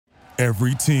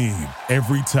Every team,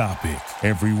 every topic,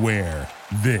 everywhere.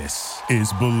 This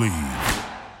is Believe.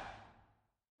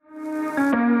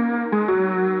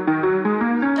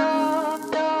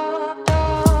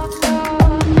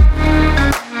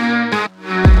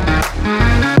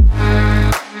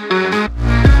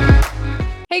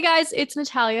 Hey guys, it's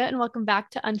Natalia and welcome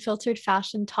back to Unfiltered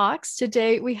Fashion Talks.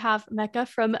 Today we have Mecca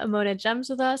from Mona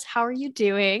Gems with us. How are you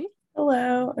doing?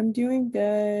 Hello, I'm doing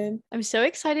good. I'm so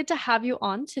excited to have you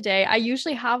on today. I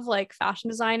usually have like fashion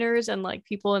designers and like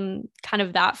people in kind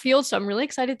of that field, so I'm really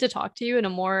excited to talk to you in a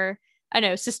more, I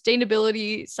know,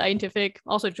 sustainability, scientific,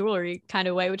 also jewelry kind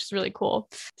of way, which is really cool.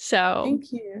 So,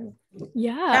 Thank you.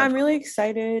 Yeah, yeah, I'm really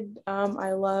excited.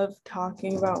 I love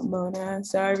talking about Mona,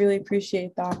 so I really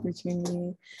appreciate the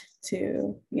opportunity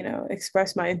to,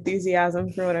 express my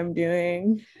enthusiasm for what I'm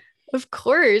doing. of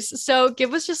course. So,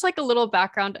 give us just like a little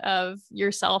background of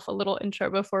yourself, a little intro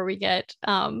before we get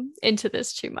into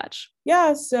this too much.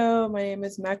 Yeah, so my name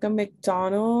is Mecca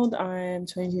McDonald. I'm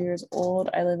 22 years old.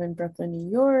 I live in Brooklyn,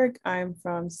 New York. I'm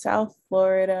from South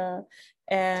Florida,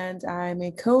 and I'm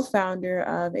a co-founder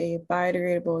of a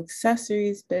biodegradable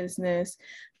accessories business.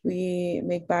 We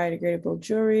make biodegradable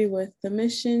jewelry with the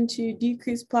mission to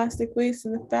decrease plastic waste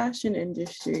in the fashion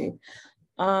industry.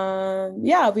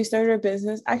 Yeah, we started our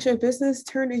business. Actually, our business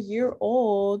turned a year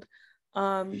old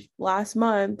last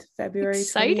month, February 28th.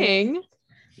 Exciting.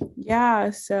 Yeah,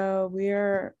 so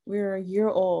we're a year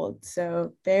old,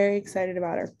 so very excited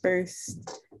about our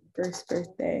first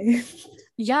birthday.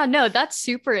 Yeah, no, that's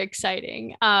super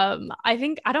exciting. I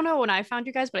think I don't know when I found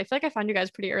you guys, but I feel like I found you guys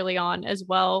pretty early on as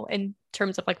well in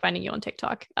terms of like finding you on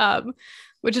TikTok.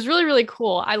 Which is really, really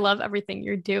cool. I love everything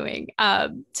you're doing.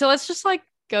 So let's just like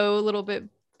go a little bit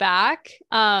back.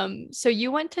 So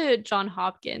you went to John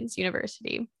Hopkins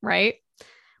University, right?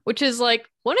 Which is like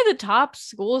one of the top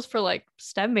schools for like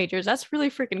STEM majors. That's really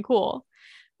freaking cool.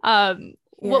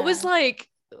 What was Yeah. like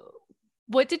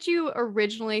what did you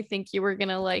originally think you were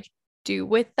gonna like do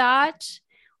with that?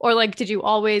 Or like did you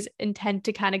always intend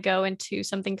to kind of go into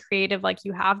something creative like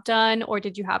you have done, or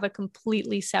did you have a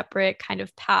completely separate kind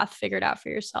of path figured out for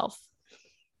yourself?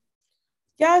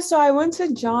 Yeah, so I went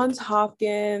to Johns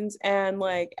Hopkins, and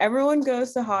like everyone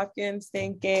goes to Hopkins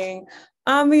thinking,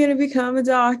 I'm gonna become a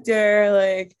doctor.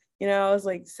 Like, I was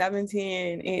like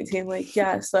 17, 18, like,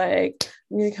 yes, like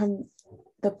I'm gonna become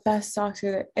the best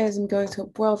doctor there is. I'm going to a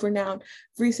world-renowned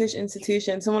research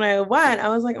institution. So when I went, I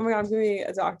was like, oh my God, I'm gonna be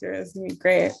a doctor. This is gonna be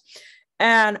great.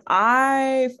 And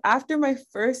after my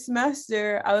first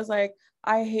semester, I was like,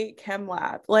 I hate chem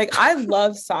lab. Like, I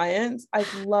love science. I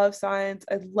love science.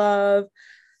 I love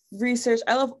research.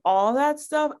 I love all that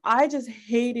stuff. I just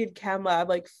hated chem lab.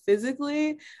 Like,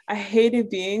 physically, I hated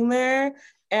being there.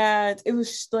 And it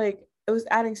was like, it was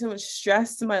adding so much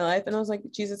stress to my life. And I was like,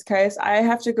 Jesus Christ, I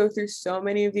have to go through so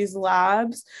many of these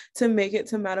labs to make it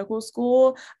to medical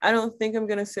school. I don't think I'm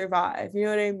going to survive. You know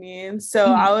what I mean?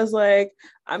 So I Mhm. was like,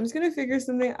 I'm just going to figure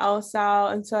something else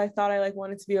out. And so I thought I like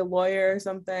wanted to be a lawyer or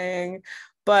something.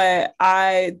 But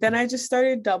I just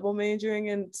started double majoring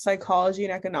in psychology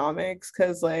and economics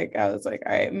because like I was like,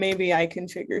 all right, maybe I can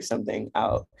figure something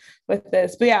out with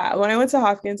this. But yeah, when I went to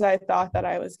Hopkins, I thought that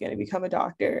I was going to become a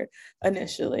doctor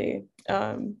initially.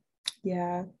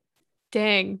 Yeah.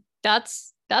 Dang,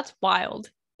 that's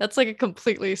wild. That's like a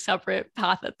completely separate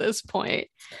path at this point.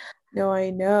 No,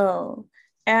 I know.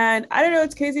 And I don't know,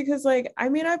 it's crazy because like I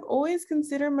mean, I've always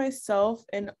considered myself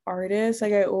an artist.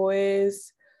 Like I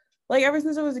always like ever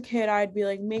since I was a kid, I'd be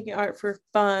like making art for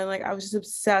fun. Like I was just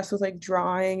obsessed with like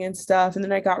drawing and stuff. And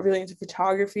then I got really into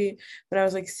photography when I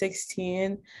was like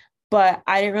 16. But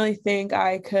I didn't really think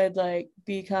I could like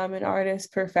become an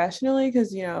artist professionally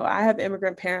because I have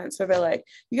immigrant parents. So they're like,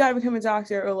 you gotta become a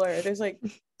doctor or a lawyer. There's like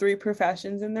three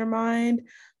professions in their mind: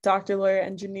 doctor, lawyer,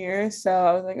 engineer. So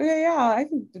I was like, okay, yeah, I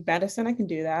can medicine, I can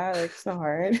do that. Like it's not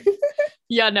hard.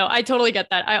 Yeah, no, I totally get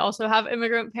that. I also have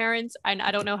immigrant parents, and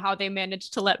I don't know how they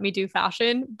managed to let me do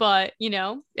fashion, but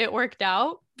it worked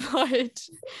out. But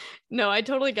no, I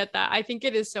totally get that. I think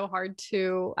it is so hard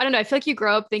to, I don't know, I feel like you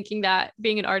grow up thinking that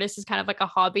being an artist is kind of like a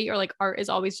hobby, or like art is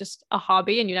always just a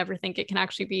hobby, and you never think it can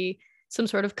actually be some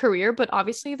sort of career. But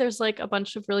obviously, there's like a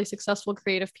bunch of really successful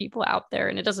creative people out there,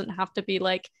 and it doesn't have to be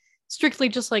like strictly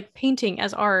just like painting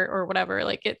as art or whatever.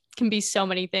 Like it can be so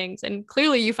many things. And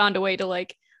clearly, you found a way to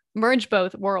like merge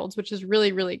both worlds, which is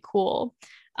really, really cool.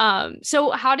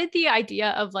 So how did the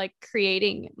idea of like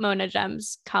creating Mona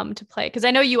Gems come to play? Because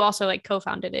I know you also like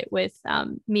co-founded it with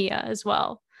Mia as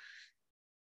well.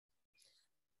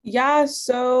 Yeah,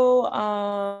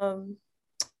 so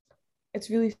it's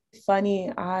really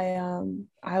funny. I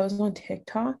was on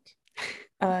TikTok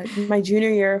my junior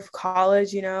year of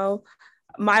college, you know,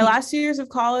 my last 2 years of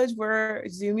college were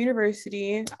Zoom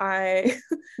University. I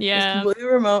was Yeah. completely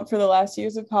remote for the last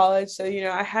years of college. So, you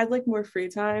know, I had like more free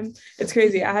time. It's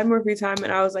crazy. I had more free time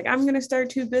and I was like, I'm going to start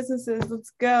 2 businesses.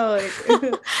 Let's go.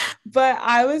 Like, but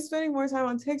I was spending more time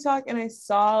on TikTok and I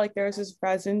saw like there was this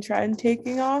resin trend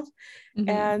taking off. Mhm.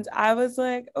 And I was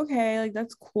like, okay, like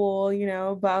that's cool, you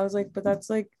know, but I was like, but that's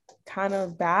like kind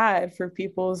of bad for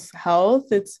people's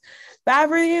health. It's bad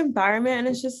for the environment. And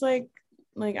it's just like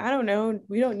I don't know,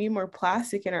 we don't need more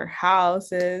plastic in our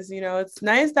houses. You know, it's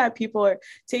nice that people are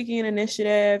taking an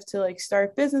initiative to like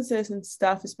start businesses and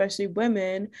stuff, especially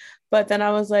women. But then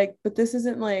I was like, but this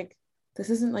isn't like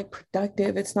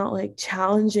productive. It's not like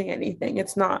challenging anything.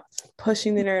 It's not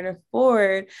pushing the narrative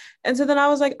forward. And so then I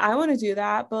was like, I want to do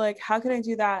that, but like how can I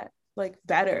do that like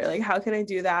better? Like how can I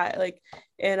do that like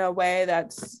in a way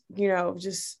that's, you know,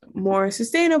 just more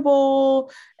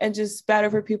sustainable and just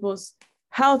better for people's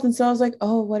health? And so I was like,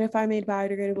 oh, what if I made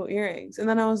biodegradable earrings? And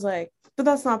then I was like, but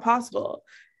that's not possible.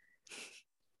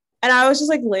 And I was just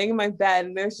like laying in my bed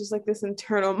and there's just like this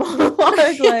internal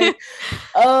monologue like,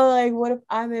 oh, like what if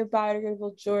I made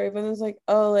biodegradable jewelry? But it was like,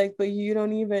 oh, like, but you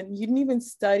didn't even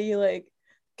study like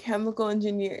chemical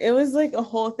engineer. It was like a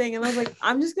whole thing. And I was like,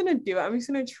 I'm just gonna do it. I'm just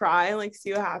gonna try and like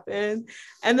see what happens.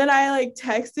 And then I like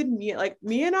texted me, like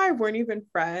me and I weren't even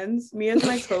friends. Me as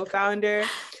my co-founder,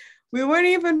 we weren't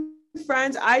even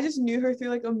friends. I just knew her through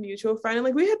like a mutual friend. And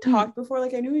like we had talked before,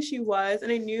 like I knew who she was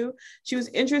and I knew she was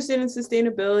interested in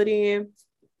sustainability.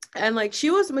 And like she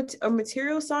was a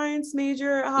material science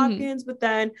major at Hopkins, but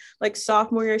then like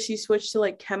sophomore year she switched to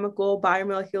like chemical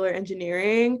biomolecular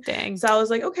engineering. Dang. So I was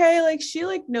like, okay, like she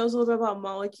like knows a little bit about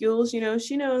molecules, you know,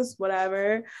 she knows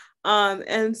whatever.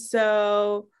 And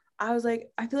so I was like,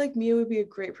 I feel like Mia would be a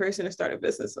great person to start a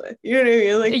business with. You know what I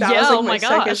mean? Like that Yeah, was like oh my my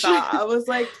second gosh. thought. I was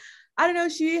like, I don't know,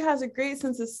 she has a great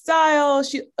sense of style.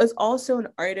 She is also an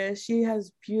artist. She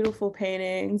has beautiful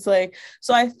paintings. Like,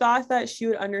 so I thought that she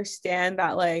would understand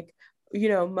that, like, you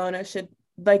know, Mona should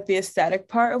like the aesthetic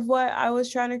part of what I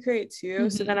was trying to create too.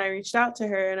 So then I reached out to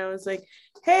her and I was like,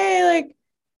 hey, like,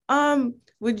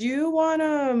 would you want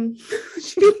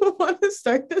to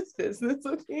start this business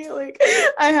with me? Like,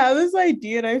 I have this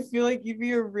idea and I feel like you'd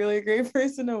be a really great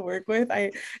person to work with.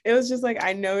 It was just like,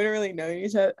 I know we don't really know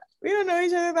each other. We don't know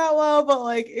each other that well, but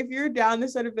like, if you're down to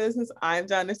start a business, I'm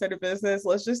down to start a business.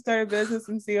 Let's just start a business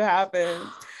and see what happens.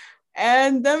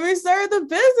 And then we started the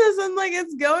business and like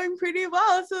it's going pretty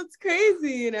well. So it's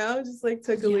crazy, you know, just like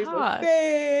took a leap of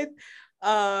faith.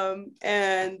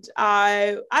 And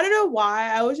I don't know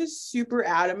why I was just super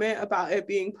adamant about it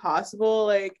being possible.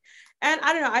 Like, and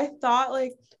I don't know, I thought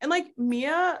like, and like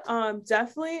Mia,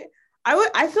 definitely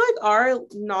I feel like our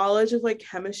knowledge of like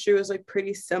chemistry was like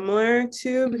pretty similar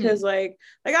too, because like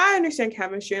I understand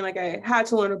chemistry and like I had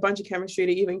to learn a bunch of chemistry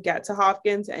to even get to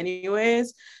Hopkins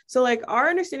anyways. So like our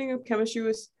understanding of chemistry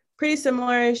was pretty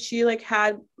similar. She like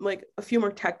had like a few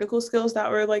more technical skills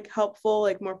that were like helpful,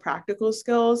 like more practical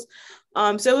skills.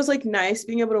 So it was like nice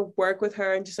being able to work with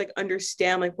her and just like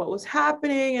understand like what was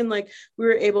happening, and like we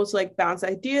were able to like bounce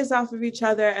ideas off of each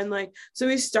other. And like so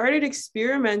we started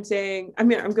experimenting. I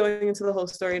mean, I'm going into the whole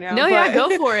story now. No, yeah, go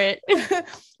for it.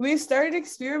 We started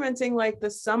experimenting like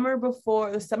the summer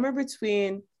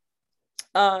between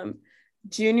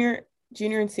junior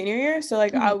and senior year. So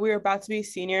like we were about to be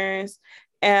seniors.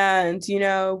 And, you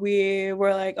know, we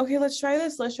were like, okay, let's try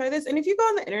this. And if you go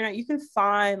on the internet, you can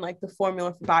find like the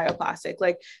formula for bioplastic.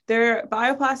 Like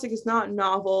bioplastic is not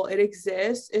novel. It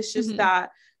exists. It's just that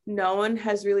no one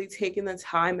has really taken the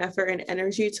time, effort, and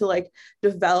energy to like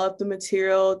develop the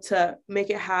material to make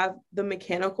it have the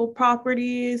mechanical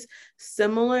properties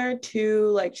similar to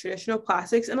like traditional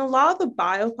plastics. And a lot of the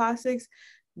bioplastics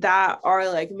that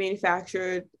are like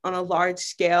manufactured on a large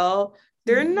scale,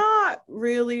 they're not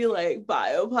really like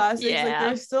bioplastics. Like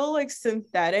they're still like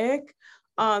synthetic.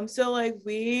 So like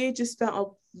we just spent a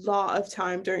lot of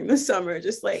time during the summer,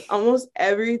 just like almost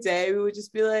every day we would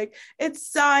just be like,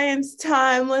 it's science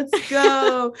time, let's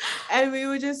go. And we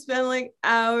would just spend like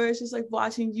hours just like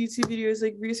watching YouTube videos,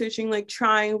 like researching, like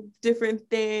trying different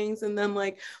things. And then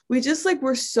like we just like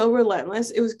were so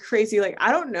relentless. It was crazy. Like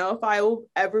I don't know if I will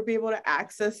ever be able to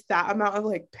access that amount of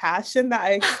like passion that I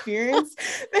experienced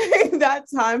during that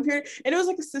time period. And it was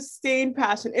like a sustained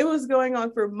passion. It was going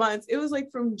on for months. It was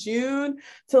like from June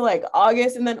to like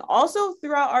August, and then also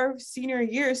throughout our senior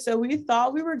year. So we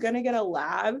thought we were gonna get a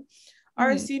lab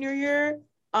our senior year,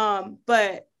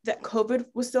 but that COVID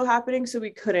was still happening, so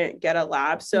we couldn't get a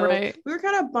lab. So we were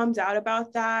kind of bummed out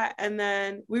about that. And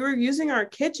then we were using our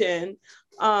kitchen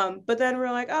But then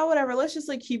we're like, oh, whatever, let's just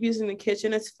like keep using the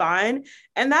kitchen, it's fine.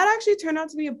 And that actually turned out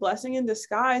to be a blessing in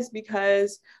disguise,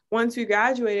 because once we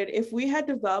graduated, if we had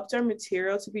developed our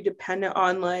material to be dependent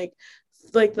on like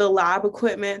the lab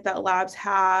equipment that labs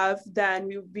have, then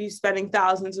we would be spending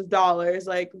thousands of dollars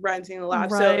like renting the lab.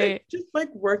 So it just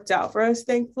like worked out for us,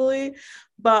 thankfully.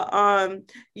 But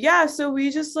yeah, so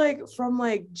we just like from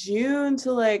like June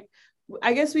to like,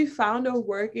 I guess we found a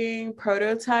working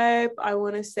prototype, I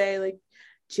want to say like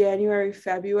January,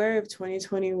 February of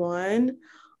 2021.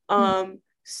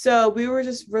 So we were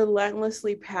just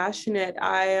relentlessly passionate.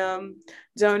 I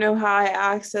don't know how I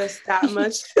accessed that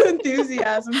much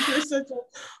enthusiasm for such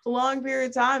a long period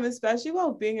of time, especially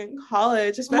while being in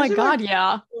college. Especially oh my God,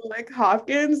 yeah. Like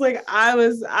Hopkins, like I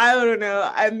don't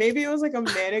know. Maybe it was like a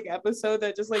manic episode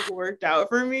that just like worked out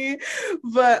for me.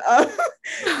 But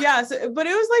yeah, but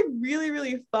it was like really,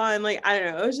 really fun. Like, I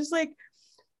don't know. It was just like,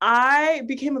 I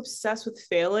became obsessed with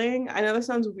failing. I know that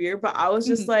sounds weird, but I was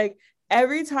just like,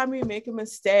 every time we make a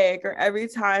mistake or every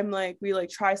time like we like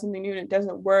try something new and it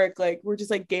doesn't work, like we're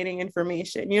just like gaining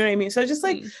information, you know what I mean? So it just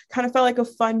like kind of felt like a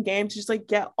fun game to just like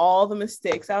get all the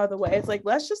mistakes out of the way. It's like,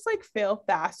 let's just like fail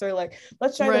faster, like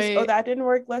let's try this, oh that didn't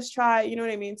work, let's try, you know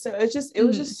what I mean? So it was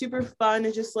just super fun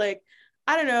and just like,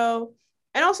 I don't know.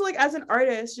 And also like as an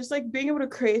artist, just like being able to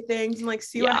create things and like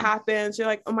see what happens. You're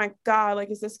like, oh my God, like,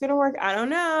 is this gonna work? I don't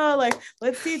know. Like,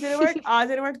 let's see, did it work? It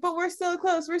didn't work, but we're so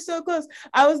close. We're so close.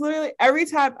 I was literally every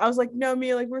time I was like, no,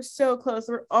 Mia, like we're so close.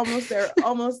 We're almost there,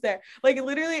 almost there. Like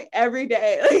literally every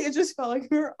day, like it just felt like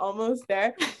we were almost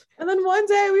there. And then one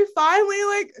day we finally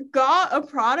like got a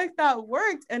product that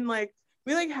worked, and like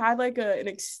we like had like an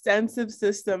extensive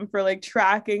system for like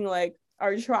tracking like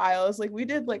our trials. Like we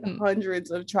did like hundreds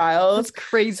of trials. That's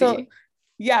crazy. So,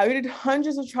 yeah, we did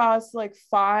hundreds of trials to like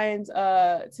find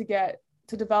to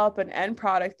develop an end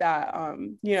product that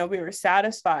you know, we were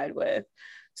satisfied with.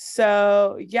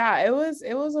 So yeah, it was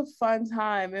a fun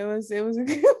time. It was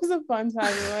a fun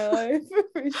time in my life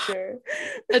for sure.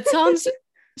 It sounds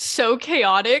so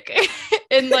chaotic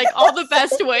in like all the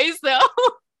best ways though.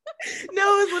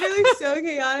 No, it was literally so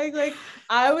chaotic. Like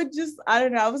I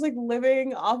don't know, I was like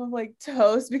living off of like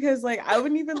toast, because like I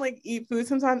wouldn't even like eat food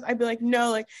sometimes. I'd be like,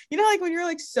 no, like, you know, like when you're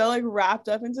like so like wrapped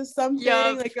up into something,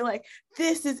 like you're like,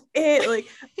 this is it, like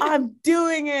I'm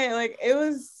doing it. Like it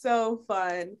was so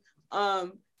fun.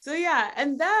 So yeah,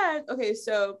 and then okay,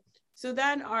 so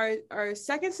then our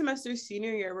second semester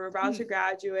senior year, we're about to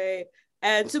graduate.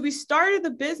 And so we started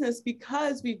the business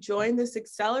because we joined this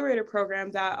accelerator program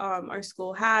that our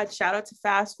school had. Shout out to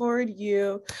Fast Forward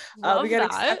U. We got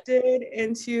accepted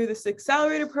into this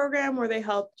accelerator program where they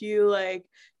helped you, like,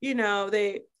 you know,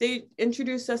 they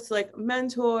introduced us to like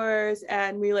mentors,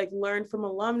 and we like learned from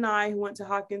alumni who went to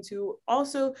Hopkins who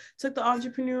also took the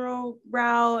entrepreneurial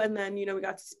route. And then, you know, we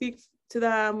got to speak to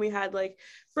them. We had like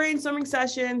brainstorming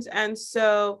sessions. And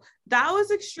so that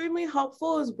was extremely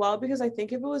helpful as well, because I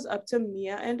think if it was up to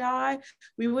Mia and I,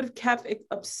 we would have kept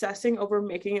obsessing over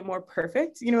making it more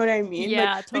perfect. You know what I mean?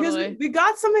 Yeah, like, totally. Because we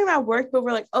got something that worked, but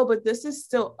we're like, oh, but this is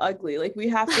still ugly. Like we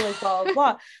have to like blah, blah,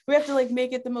 blah. We have to like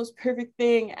make it the most perfect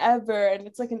thing ever. And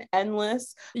it's like an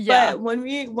endless. Yeah. But when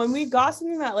we got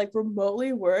something that like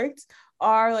remotely worked,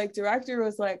 our like director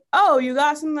was like, oh, you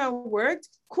got something that worked?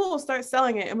 Cool, start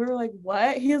selling it. And we were like,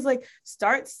 what? He was like,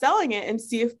 start selling it and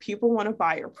see if people want to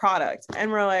buy your product.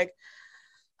 And we're like,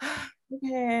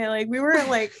 okay, like we weren't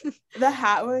like the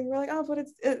hat, like we're like, oh, but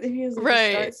and he was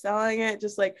like, start selling it,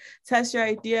 just like test your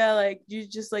idea, like you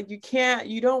just like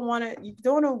you don't want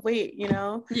to wait, you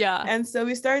know? Yeah. And so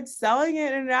we started selling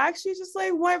it, and it actually just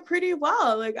like went pretty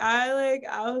well. Like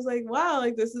I was like, wow,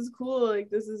 like this is cool, like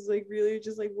this is like really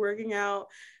just like working out.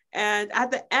 And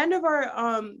at the end of our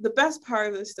the best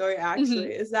part of the story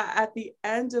actually is that at the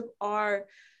end of our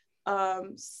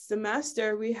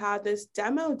semester, we had this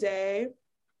demo day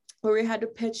where we had to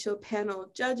pitch to a panel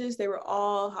of judges. They were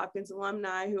all Hopkins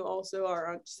alumni who also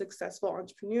are successful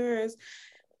entrepreneurs.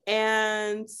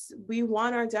 And we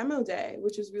won our demo day,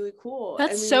 which was really cool.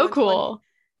 That's so cool.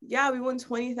 We won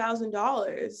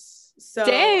 $20,000. So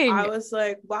dang. I was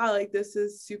like, wow, like this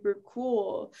is super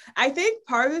cool. I think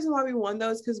part of the reason why we won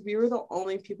those because we were the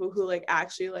only people who like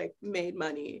actually like made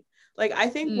money. Like I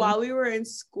think while we were in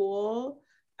school,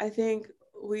 I think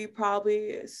we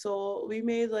probably we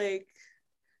made like,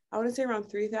 I want to say around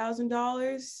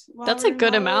 $3,000. That's a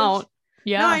good amount.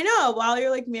 Yeah. No, I know. While you're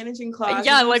like managing classes.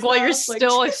 Yeah, like while you're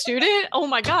still a student. Oh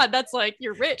my God, that's like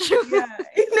you're rich. Yeah.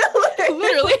 You know,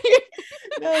 Literally.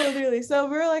 No, literally. So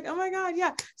we were like, oh my God,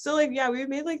 yeah. So like, yeah, we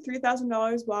made like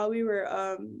 $3,000 while we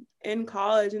were in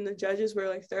college, and the judges were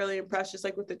like thoroughly impressed just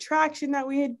like with the traction that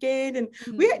we had gained. And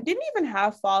we didn't even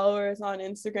have followers on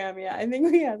Instagram yet. I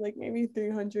think we had like maybe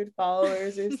 300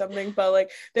 followers or something, but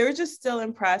like they were just still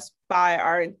impressed by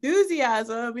our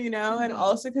enthusiasm, you know, and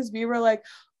also because we were like,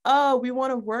 oh, we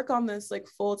want to work on this like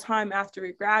full time after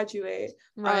we graduate.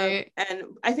 Right. And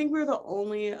I think we were the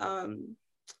only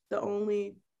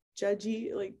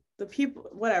judgy, like the people,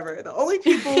 whatever, the only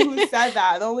people who said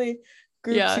that, the only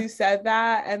groups who said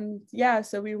that. And yeah,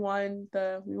 so we won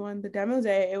the demo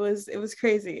day. It was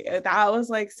crazy. That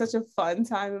was like such a fun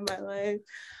time in my life.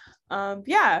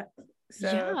 Yeah. So.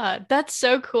 Yeah, that's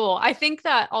so cool. I think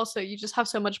that also you just have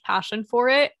so much passion for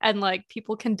it, and like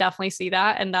people can definitely see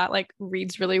that, and that like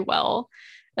reads really well.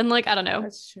 And like, I don't know.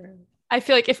 That's true. I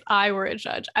feel like if I were a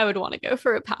judge, I would want to go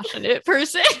for a passionate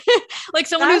person, like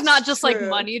someone who's not just like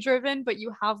money driven, but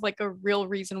you have like a real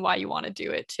reason why you want to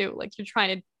do it too. Like you're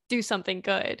trying to do something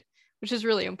good, which is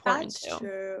really important too.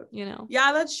 True. You know?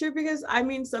 Yeah, that's true, because I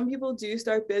mean, some people do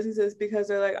start businesses because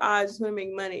they're like, I just want to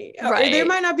make money. Right. Or they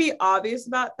might not be obvious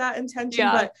about that intention,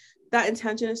 but that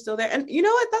intention is still there. And you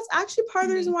know what? That's actually part of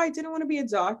the reason why I didn't want to be a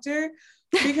doctor.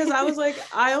 Because I was like,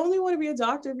 I only want to be a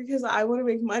doctor because I want to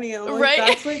make money. And I'm like,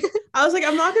 that's like, I was like,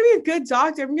 I'm not gonna be a good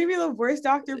doctor. I'm gonna be the worst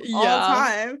doctor all the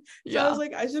time. So I was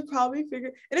like, I should probably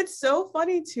figure. And it's so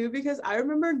funny too, because I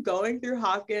remember going through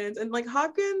Hopkins, and like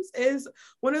Hopkins is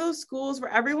one of those schools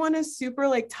where everyone is super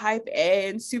like type A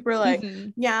and super like,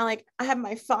 yeah, like I have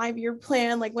my 5-year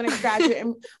plan. Like when I graduate,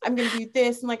 I'm gonna do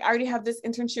this, and like I already have this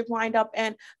internship lined up,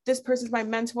 and this person's my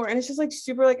mentor. And it's just like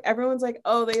super like everyone's like,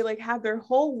 oh, they like have their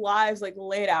whole lives like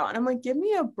laid out. And I'm like, give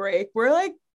me a break. We're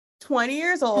like 20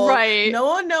 years old, right? No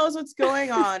one knows what's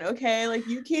going on. Okay, like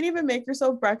you can't even make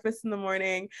yourself breakfast in the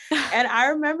morning. And I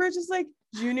remember just like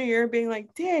junior year being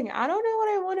like, dang, I don't know what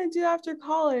I want to do after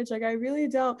college. Like I really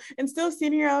don't. And still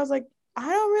senior year, I was like, I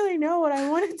don't really know what I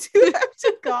want to do after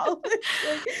college.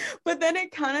 Like, but then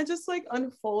it kind of just like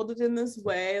unfolded in this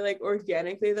way, like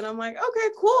organically, that I'm like, okay,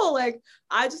 cool. Like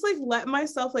I just like let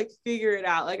myself like figure it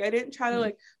out. Like I didn't try to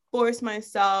like force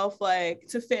myself like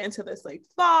to fit into this like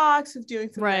box of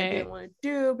doing something I didn't want to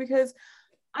do, because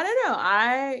I don't know.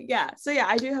 I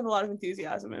do have a lot of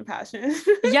enthusiasm and passion.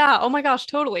 Yeah. Oh my gosh,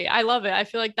 totally. I love it. I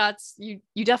feel like that's you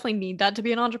definitely need that to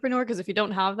be an entrepreneur, because if you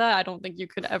don't have that, I don't think you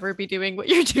could ever be doing what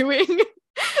you're doing.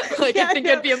 Like I think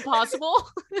it'd be impossible.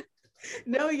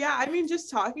 No, yeah. I mean,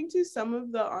 just talking to some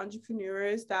of the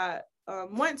entrepreneurs that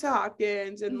went to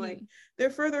Hopkins and like they're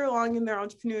further along in their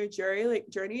entrepreneur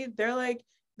journey, they're like,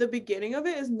 the beginning of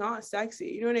it is not sexy.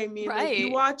 You know what I mean? Right. Like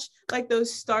you watch like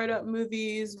those startup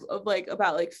movies of like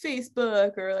about like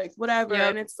Facebook or like whatever,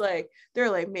 and it's like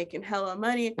they're like making hella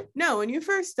money. No, when you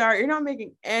first start, you're not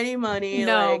making any money.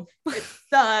 No. Like it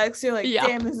sucks. You're like,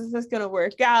 damn, this is just gonna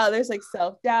work out. There's like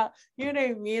self-doubt. You know what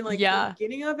I mean? Like the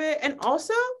beginning of it. And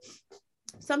also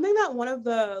something that one of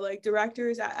the like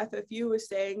directors at FFU was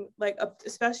saying, like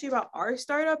especially about our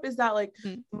startup, is that like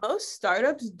most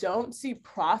startups don't see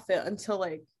profit until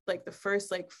like the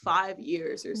first like 5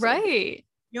 years or something. Right.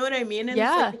 You know what I mean? And it's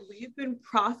like, we've been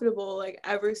profitable like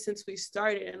ever since we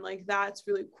started, and like that's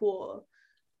really cool.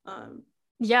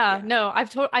 No,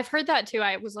 I've heard that too.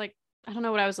 I was like, I don't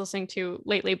know what I was listening to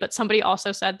lately, but somebody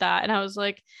also said that, and I was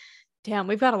like, damn,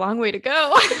 we've got a long way to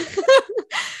go.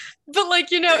 But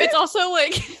like, you know, it's also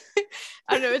like,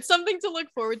 I don't know, it's something to look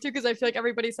forward to, because I feel like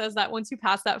everybody says that once you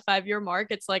pass that 5-year mark,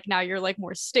 it's like now you're like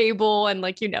more stable, and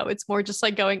like, you know, it's more just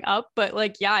like going up. But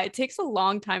like, yeah, it takes a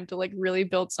long time to like really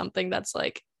build something that's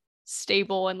like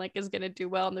stable and like is going to do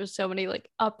well. And there's so many like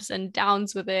ups and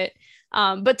downs with it.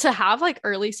 But to have like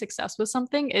early success with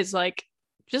something is like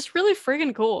just really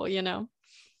friggin' cool, you know?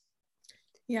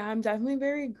 Yeah, I'm definitely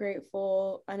very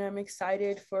grateful, and I'm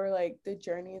excited for like the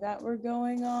journey that we're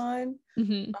going on.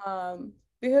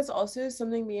 Because also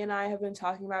something me and I have been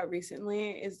talking about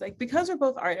recently is like, because we're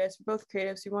both artists, we're both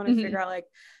creatives, we want to figure out like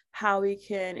how we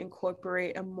can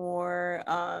incorporate a more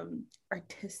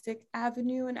artistic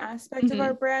avenue and aspect of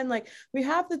our brand. Like we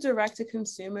have the direct to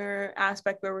consumer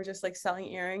aspect where we're just like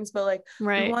selling earrings, but like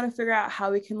we want to figure out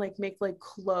how we can like make like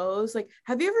clothes. Like,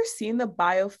 have you ever seen the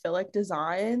biophilic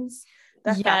designs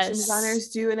that fashion designers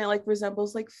do, and it like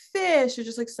resembles like fish or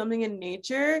just like something in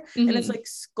nature, and it's like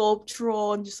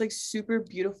sculptural and just like super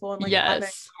beautiful and like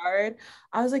avant-garde.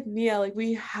 I was like, Mia, like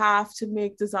we have to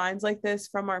make designs like this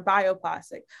from our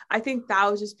bioplastic. I think that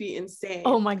would just be insane.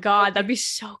 Oh my god, that'd be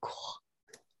so cool.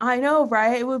 I know,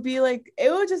 right? It would be like,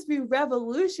 it would just be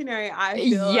revolutionary. I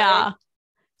feel like.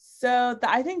 So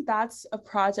I think that's a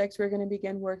project we're going to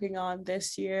begin working on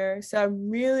this year. So I'm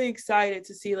really excited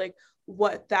to see like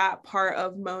what that part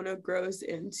of Mona grows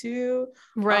into.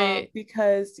 Right.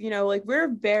 Because, you know, like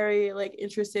we're very like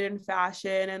interested in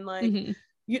fashion and like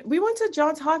we went to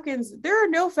Johns Hopkins. There are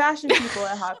no fashion people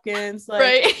at Hopkins. Like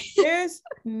Right. there's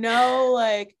no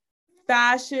like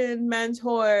fashion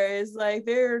mentors. Like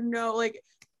there are no like,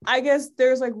 I guess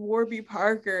there's like Warby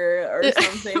Parker or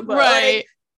something, but Right. like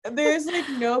there's like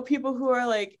no people who are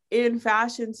like in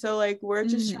fashion. So like we're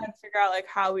just trying to figure out like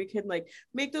how we can like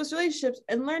make those relationships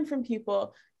and learn from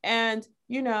people. And,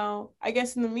 you know, I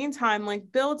guess in the meantime,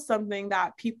 like build something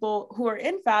that people who are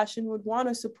in fashion would want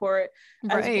to support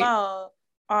as Right. well.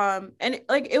 And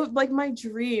like it was like my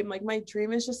dream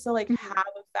is just to like have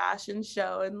a fashion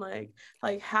show and like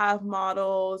have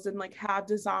models and like have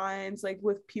designs like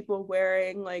with people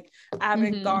wearing like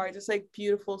avant-garde, just like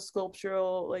beautiful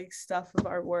sculptural like stuff of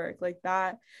our work like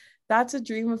that. That's a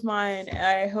dream of mine, and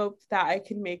I hope that I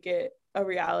can make it a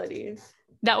reality.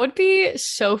 That would be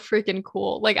so freaking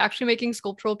cool. Like actually making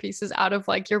sculptural pieces out of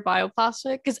like your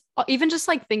bioplastic. Because even just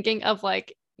like thinking of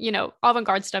like, you know,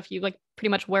 avant-garde stuff you like pretty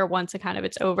much wear once and kind of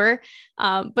it's over.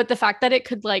 But the fact that it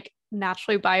could like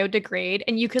naturally biodegrade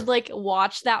and you could like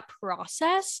watch that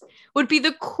process would be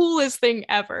the coolest thing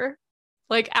ever.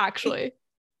 Like actually.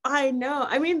 I know.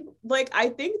 I mean, like I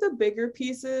think the bigger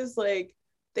pieces, like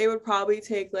they would probably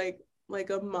take like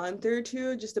a month or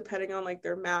two, just depending on like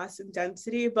their mass and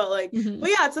density. But like, but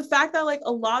yeah, it's the fact that like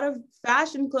a lot of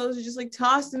fashion clothes are just like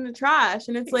tossed in the trash,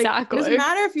 and it's like it doesn't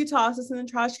matter if you toss this in the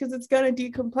trash because it's gonna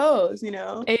decompose, you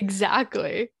know.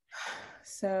 Exactly.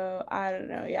 So I don't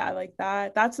know. Yeah, like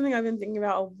that's something I've been thinking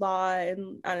about a lot,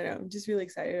 and I don't know, I'm just really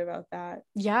excited about that.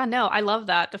 Yeah, no, I love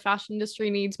that. The fashion industry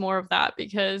needs more of that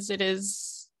because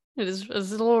it's a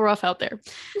little rough out there,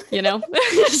 you know.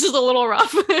 It's just a little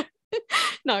rough.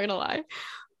 Not gonna lie.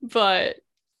 But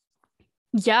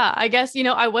yeah, I guess, you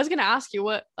know, I was gonna ask you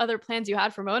what other plans you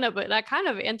had for Mona, but that kind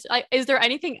of is there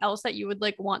anything else that you would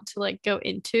like want to like go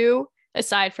into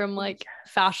aside from like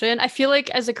fashion? I feel like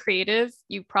as a creative,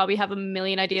 you probably have a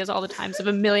million ideas all the times of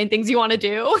a million things you want to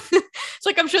do. It's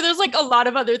like I'm sure there's like a lot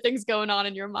of other things going on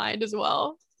in your mind as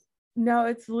well. No,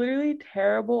 it's literally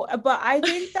terrible. But I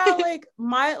think that like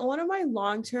one of my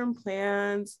long-term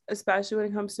plans, especially when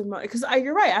it comes to money, because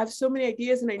you're right, I have so many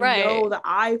ideas and I know that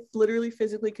I literally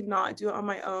physically could not do it on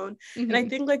my own. And I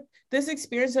think like this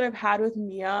experience that I've had with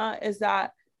Mia is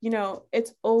that, you know,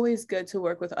 it's always good to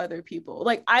work with other people.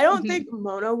 Like I don't think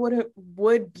Mona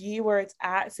would be where it's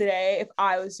at today if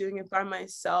I was doing it by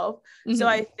myself. So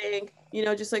I think, you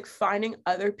know, just like finding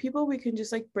other people we can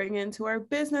just like bring into our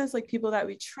business, like people that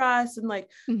we trust and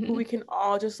like who we can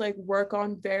all just like work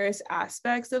on various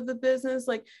aspects of the business.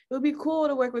 Like it would be cool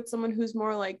to work with someone who's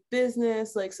more like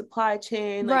business, like supply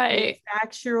chain, like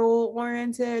manufactural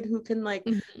oriented, who can like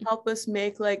help us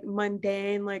make like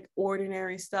mundane, like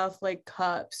ordinary stuff like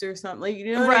cups or something. Like,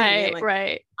 you know what I mean?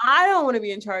 Like, I don't want to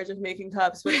be in charge of making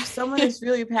cups, but if someone is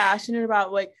really passionate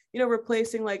about like, you know,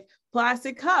 replacing like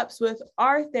plastic cups with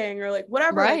our thing or like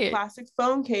whatever, like plastic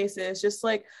phone cases, just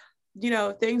like, you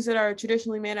know, things that are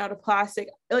traditionally made out of plastic.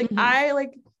 Like I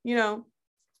like, you know,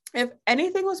 if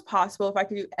anything was possible, if I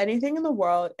could do anything in the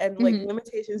world and like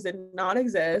limitations did not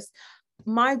exist,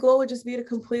 my goal would just be to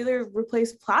completely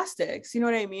replace plastics. You know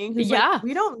what I mean? Because like,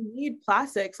 we don't need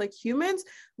plastics. Like humans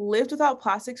lived without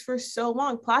plastics for so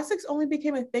long. Plastics only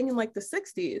became a thing in like the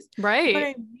 60s. Right. You know what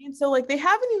I mean? So like they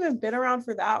haven't even been around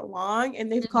for that long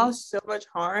and they've caused so much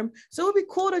harm. So it would be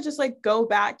cool to just like go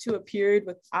back to a period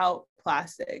without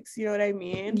plastics. You know what I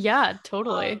mean? Yeah,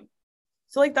 totally.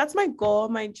 So like that's my goal,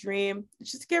 my dream,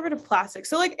 just to get rid of plastic.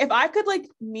 So like if I could like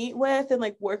meet with and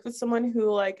like work with someone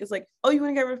who like is like, oh, you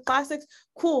want to get rid of plastics?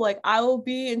 Cool. Like I will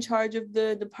be in charge of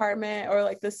the department or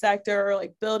like the sector or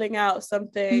like building out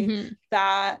something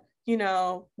that, you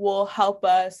know, will help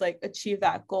us like achieve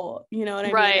that goal. You know what I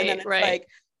mean? And then it's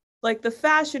like the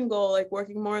fashion goal, like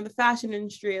working more in the fashion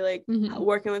industry, like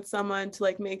working with someone to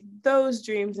like make those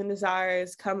dreams and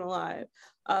desires come alive.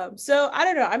 So I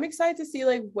don't know, I'm excited to see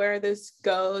like where this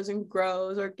goes and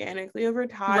grows organically over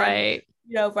time.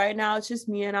 You know, right now it's just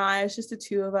me and it's just the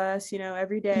two of us, you know,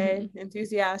 every day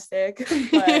enthusiastic,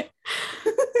 but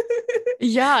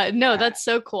that's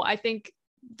so cool.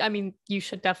 I mean, you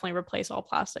should definitely replace all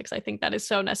plastics. I think that is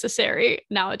so necessary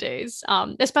nowadays,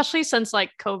 especially since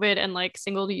like COVID and like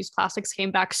single-use plastics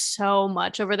came back so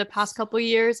much over the past couple of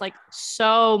years, like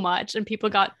so much, and people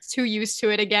got too used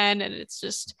to it again. And it's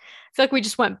just, I feel like we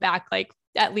just went back like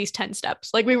at least 10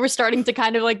 steps. Like we were starting to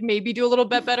kind of like maybe do a little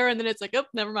bit better. And then it's like, oh,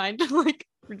 never mind. Like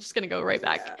we're just going to go right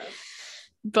back.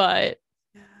 But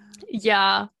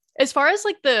yeah, As far as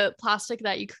like the plastic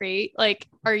that you create, like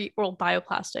are you, well,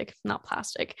 bioplastic, not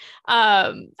plastic.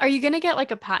 Are you gonna get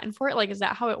like a patent for it? Like, is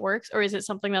that how it works? Or is it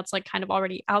something that's like kind of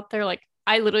already out there? Like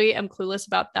I literally am clueless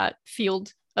about that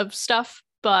field of stuff.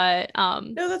 But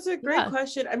No, that's a great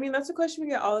question. I mean, that's a question we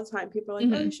get all the time. People are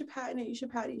like, oh, you should patent it, you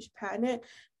should patent it, you should patent it.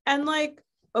 And like,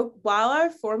 while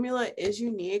our formula is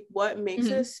unique, what makes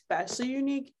it especially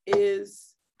unique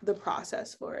is the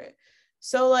process for it.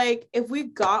 So like if we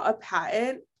got a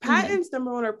patent, patents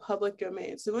number one are public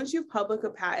domain. So once you public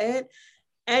a patent,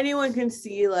 anyone can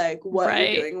see like what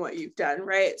you're doing, what you've done,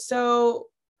 right? So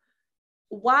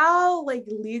while like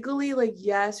legally, like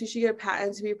yes, we should get a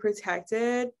patent to be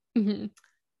protected,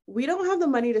 we don't have the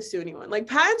money to sue anyone. Like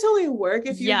patents only work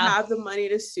if you have the money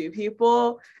to sue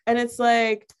people. And it's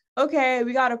like, okay,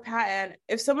 we got a patent.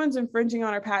 If someone's infringing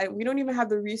on our patent, we don't even have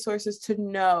the resources to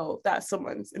know that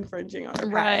someone's infringing on our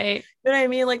patent. Right. You know what I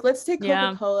mean? Like, let's take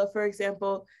Coca-Cola, for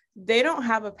example. They don't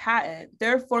have a patent.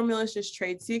 Their formula is just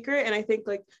trade secret. And I think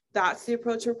like that's the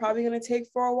approach we're probably going to take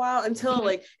for a while until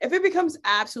like, if it becomes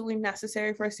absolutely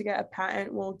necessary for us to get a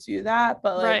patent, we'll do that.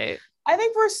 But like, I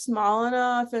think we're small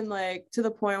enough and like to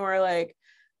the point where like,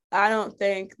 I don't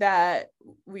think that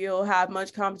we'll have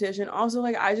much competition. Also,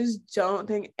 like, I just don't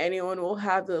think anyone will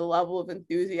have the level of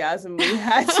enthusiasm we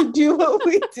had to do what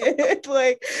we did.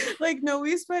 Like, no,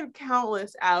 we spent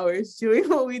countless hours doing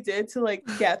what we did to like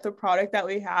get the product that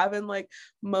we have. And like,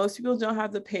 most people don't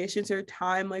have the patience or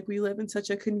time. Like, we live in such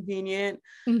a convenient,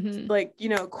 like, you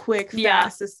know, quick,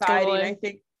 fast society. Totally.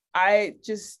 And I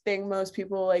just think most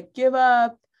people like give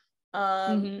up.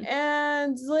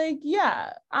 And like,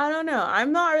 yeah, I don't know,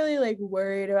 I'm not really like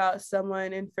worried about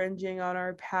someone infringing on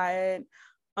our patent.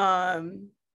 The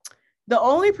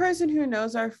only person who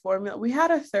knows our formula, we had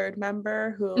a third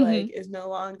member who like is no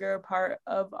longer a part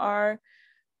of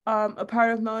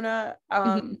Mona,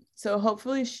 so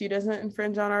hopefully she doesn't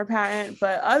infringe on our patent,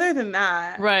 but other than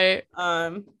that,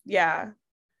 yeah,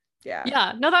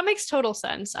 no, that makes total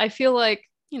sense. I feel like,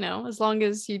 you know, as long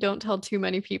as you don't tell too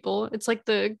many people, it's like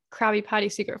the Krabby Patty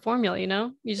secret formula, you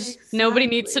know, you just, nobody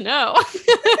needs to know.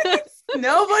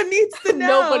 Nobody needs to know.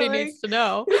 Nobody needs to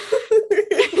know.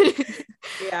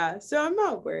 Yeah. So I'm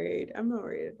not worried at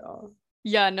all.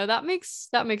 Yeah, no, that makes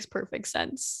perfect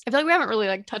sense. I feel like we haven't really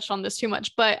like touched on this too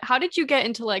much, but how did you get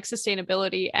into like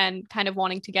sustainability and kind of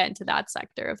wanting to get into that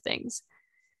sector of things?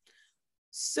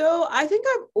 So I think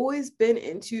I've always been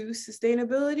into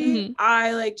sustainability.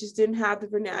 I like just didn't have the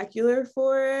vernacular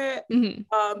for it,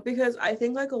 because I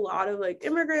think like a lot of like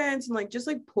immigrants and like just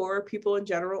like poor people in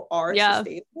general are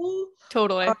sustainable.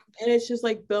 Totally. And it's just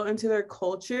like built into their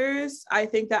cultures. I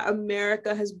think that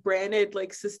America has branded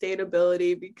like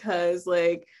sustainability because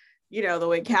like, you know, the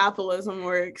way capitalism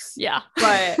works. Yeah.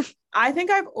 But I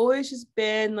think I've always just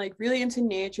been like really into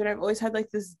nature, and I've always had like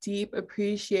this deep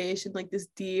appreciation, like this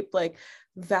deep like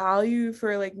value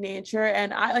for like nature.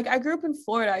 And I grew up in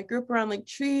Florida. I grew up around like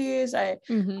trees. My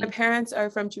parents are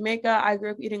from Jamaica. I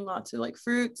grew up eating lots of like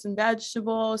fruits and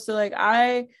vegetables. So like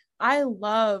I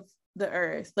love the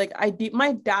earth. Like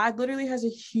my dad literally has a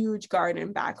huge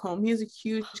garden back home. He has a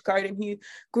huge garden. He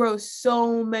grows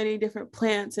so many different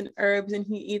plants and herbs, and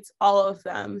he eats all of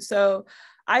them. So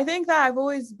I think that I've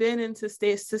always been into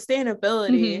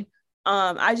sustainability.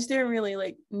 I just didn't really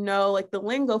like know like the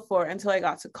lingo for it until I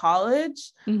got to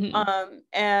college.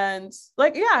 And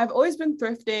like, yeah, I've always been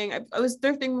thrifting. I was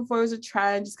thrifting before it was a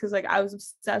trend, just because like I was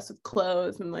obsessed with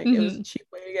clothes, and like it was a cheap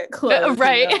way to get clothes,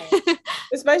 right? You know?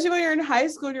 Especially when you're in high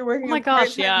school and you're working a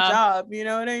part-time job, you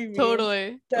know what I mean?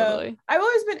 Totally. I've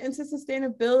always been into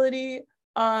sustainability.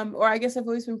 Or I guess I've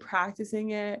always been practicing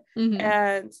it,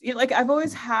 and you know, like I've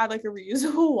always had like a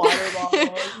reusable water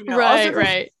bottle, you know?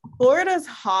 right. Florida's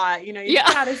hot, you know, you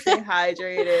gotta stay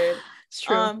hydrated. It's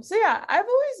true. So yeah, I've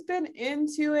always been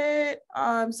into it.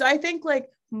 So I think like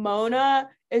Mona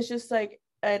is just like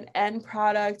an end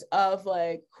product of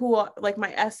like who, like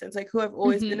my essence, like who I've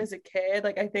always been as a kid.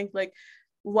 Like I think like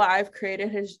what I've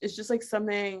created is just like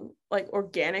something like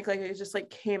organic, like it just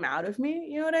like came out of me,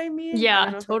 you know what I mean?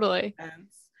 Yeah, totally.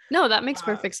 No, that makes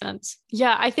perfect sense.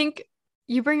 Yeah, I think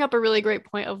you bring up a really great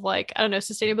point of like, I don't know,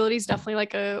 sustainability is definitely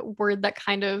like a word that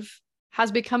kind of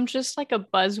has become just like a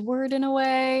buzzword in a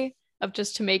way, of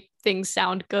just to make things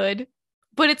sound good.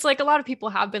 But it's like a lot of people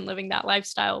have been living that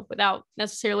lifestyle without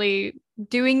necessarily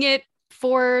doing it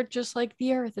for just like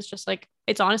the earth. It's just like,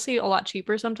 it's honestly a lot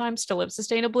cheaper sometimes to live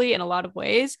sustainably in a lot of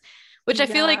ways, which I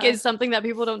feel like is something that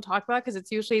people don't talk about, because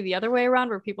it's usually the other way around,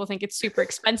 where people think it's super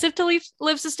expensive to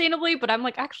live sustainably. But I'm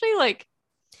like, actually, like,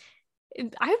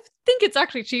 I think it's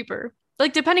actually cheaper,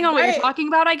 like depending on what you're talking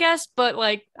about, I guess. But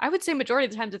like, I would say majority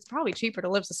of the times it's probably cheaper to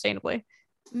live sustainably.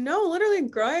 No, literally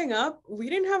growing up, we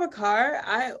didn't have a car.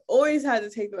 I always had to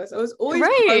take the bus. I was always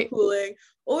Right. carpooling,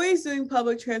 always doing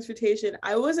public transportation.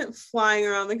 I wasn't flying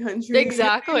around the country.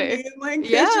 Exactly. You know what I mean?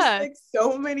 Like there's just Yeah. like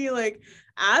so many like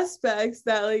aspects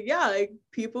that like yeah, like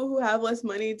people who have less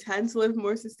money tend to live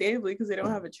more sustainably because they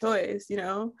don't have a choice, you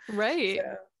know? Right.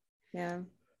 So, yeah.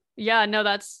 Yeah, no,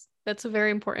 that's a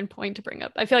very important point to bring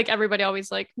up. I feel like everybody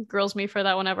always like grills me for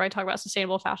that whenever I talk about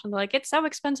sustainable fashion. They're like, it's so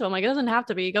expensive. I'm like, it doesn't have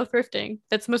to be. Go thrifting.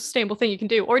 That's the most sustainable thing you can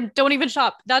do. Or don't even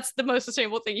shop. That's the most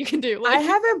sustainable thing you can do. I Like,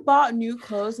 haven't bought new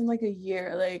clothes in like a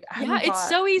year. Like I yeah, haven't it's bought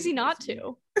so easy not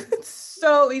to. It's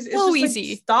so easy. It's So just easy.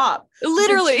 like stop.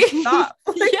 Literally. Just, like, stop.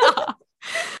 Like, Yeah,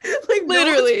 like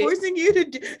literally. no one's forcing you to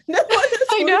do. No one is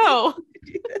I forcing know. you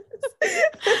to do this.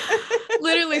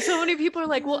 Literally, so many people are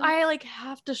like, well, I like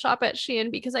have to shop at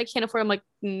Shein because I can't afford. I'm like,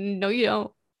 no, you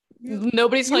don't.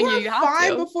 Nobody's telling you were you have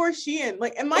fine to. before Shein.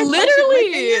 Like, and my question, Literally.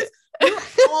 my thing is, we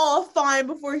were all fine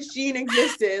before Shein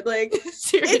existed. Like,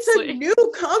 Seriously. it's a new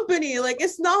company. Like,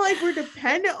 it's not like we're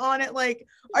dependent on it. Like,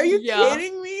 are you Yeah.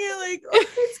 kidding me? Like, oh,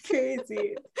 it's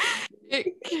crazy.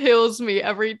 It kills me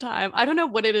every time. I don't know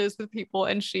what it is with people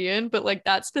and Shein, but like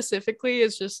that specifically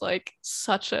is just like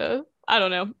such a, I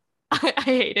don't know. I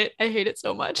hate it. I hate it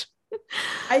so much.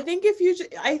 I think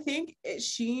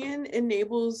Shein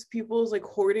enables people's like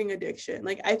hoarding addiction.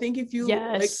 Like, I think if you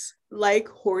Yes. like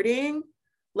hoarding,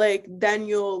 like then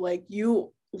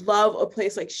you love a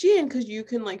place like Shein because you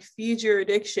can like feed your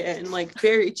addiction like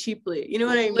very cheaply. You know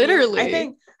what I mean? Literally.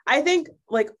 I think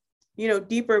like you know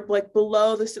deeper like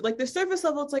below the like the surface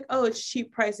level it's like oh it's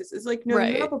cheap prices. It's like no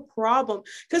Right. you have a problem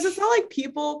because it's not like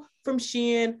people from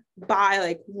Shein buy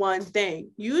like one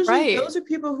thing. Usually Right. those are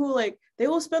people who like they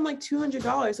will spend like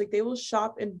 $200 like they will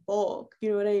shop in bulk.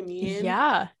 You know what I mean?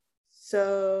 Yeah.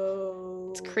 So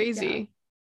It's crazy.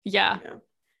 Yeah. Yeah.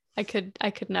 I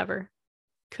could never.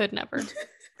 Could never.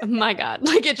 Oh my God.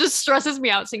 Like it just stresses me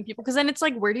out seeing people because then it's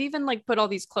like, where do you even like put all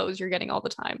these clothes you're getting all the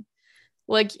time?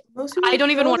 Like Most people I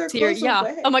don't even throw want their to see your clothes yeah.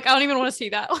 away. I'm like, I don't even want to see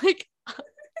that. Like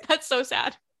that's so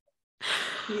sad.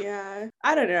 Yeah,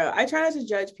 I don't know. I try not to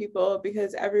judge people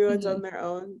because everyone's Mhm. on their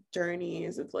own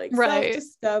journeys of like Right.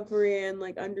 self-discovery and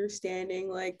like understanding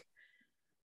like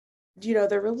you know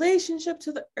their relationship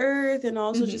to the earth and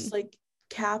also Mhm. just like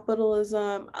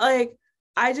capitalism. Like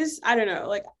I don't know,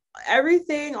 like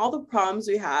everything, all the problems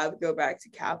we have go back to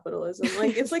capitalism.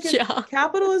 Like it's like if Yeah.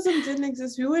 capitalism didn't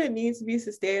exist, we wouldn't need to be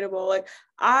sustainable. Like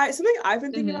something I've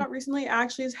been thinking Mhm. about recently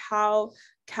actually is how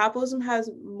capitalism has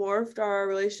morphed our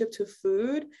relationship to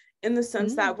food in the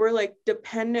sense that we're like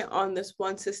dependent on this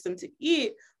one system to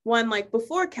eat when like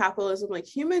before capitalism like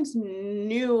humans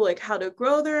knew like how to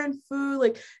grow their own food,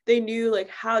 like they knew like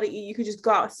how to eat. You could just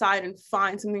go outside and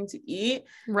find something to eat.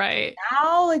 Right.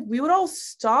 Now like we would all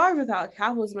starve without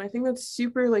capitalism. I think that's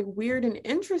super like weird and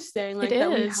interesting, like It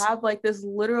that we is. have like this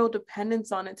literal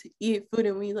dependence on it to eat food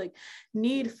and we like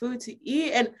need food to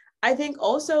eat. And I think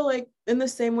also like in the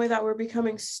same way that we're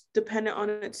becoming dependent on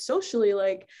it socially,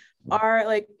 like our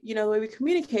like you know the way we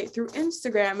communicate through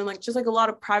Instagram and like just like a lot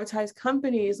of privatized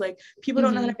companies, like people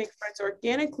don't know how to make friends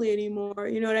organically anymore.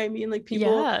 You know what I mean? Like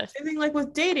people, Yeah. same thing like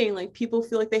with dating, like people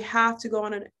feel like they have to go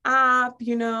on an app,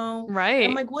 you know? Right.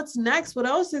 I'm like, what's next? What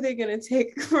else are they gonna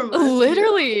take from us?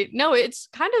 Literally. No, it's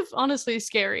kind of honestly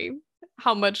scary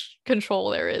how much control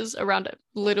there is around it.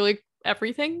 Literally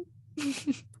everything.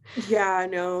 Yeah,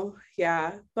 no,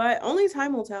 yeah, but only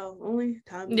time will tell. Only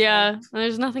time will Yeah, tell.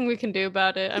 there's nothing we can do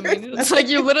about it. I There's mean, it's like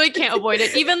you nothing. literally can't avoid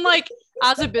it. Even like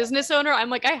as a business owner, I'm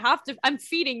like, I'm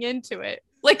feeding into it.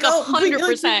 Like No, but, like,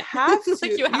 100%. you have to.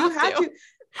 Like, you have to.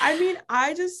 I mean,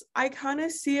 I kind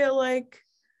of see it like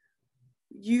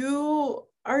you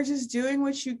are just doing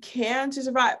what you can to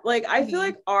survive. Like, I feel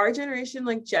like our generation,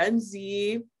 like Gen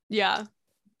Z, Yeah.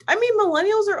 I mean,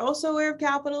 millennials are also aware of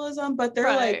capitalism, but they're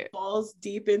Right. like balls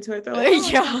deep into it. They're like, oh,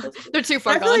 Yeah, capitalism. they're too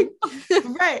far I feel gone.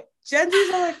 like, right. Gen Z's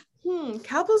are like,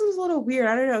 capitalism's a little weird.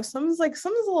 I don't know. Something's a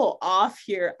little off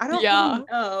here. I don't really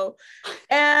know.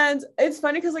 And it's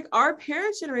funny because like our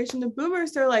parents' generation, the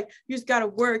boomers, they're like, you just gotta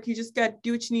work, you just gotta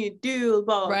do what you need to do,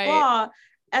 blah, blah, blah.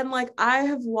 And like I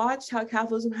have watched how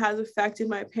capitalism has affected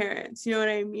my parents. You know what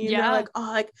I mean? Yeah. They're like, oh,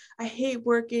 like I hate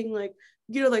working, like,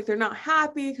 you know, like they're not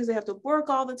happy because they have to work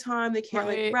all the time. They can't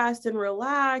like rest and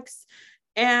relax.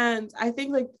 And I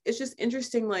think like it's just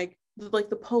interesting, like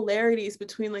the polarities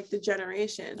between like the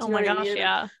generations. Oh my gosh,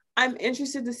 yeah. I'm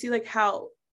interested to see like how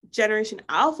Generation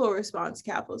Alpha responds to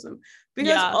capitalism,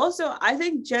 because also I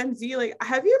think Gen Z, like,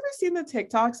 have you ever seen the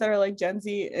TikToks that are like Gen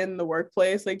Z in the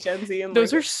workplace, like Gen Z and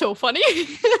those are so funny.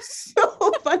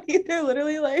 So funny. They're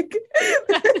literally like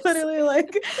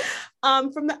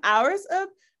from the hours of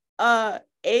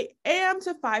 8 a.m.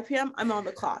 to 5 p.m. I'm on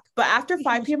the clock, but after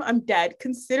 5 p.m. I'm dead.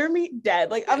 Consider me dead.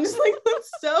 Like, I'm just like,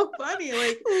 that's so funny.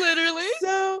 Like, literally.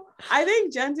 So I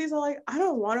think Gen Zs are like, I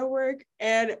don't want to work,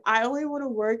 and I only want to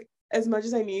work as much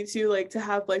as I need to, like, to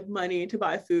have like money to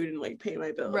buy food and like pay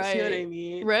my bills. Right. You know what I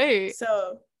mean? Right.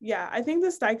 So yeah, I think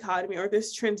this dichotomy or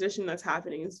this transition that's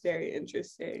happening is very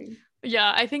interesting.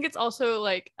 Yeah, I think it's also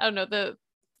like, I don't know,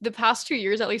 the past 2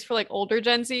 years, at least for like older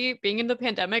Gen Z, being in the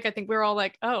pandemic, I think we were all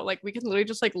like, oh, like we can literally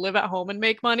just like live at home and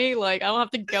make money. Like I don't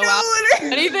have to go out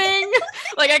anything.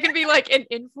 Like I can be like an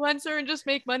influencer and just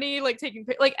make money, like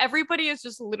like everybody is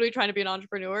just literally trying to be an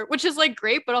entrepreneur, which is like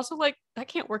great, but also like that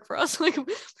can't work for us. Like,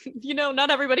 you know, not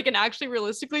everybody can actually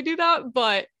realistically do that.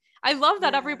 But I love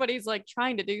that everybody's like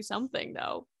trying to do something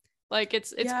though. Like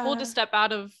it's cool to step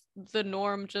out of the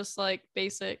norm, just like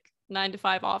basic 9 to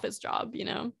 5 office job, you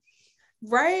know?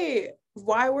 Right.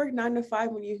 Why work 9 to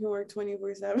 5 when you can work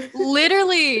 24/7?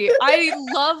 Literally. I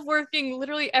love working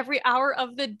literally every hour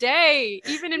of the day,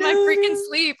 even in my freaking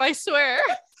sleep, I swear.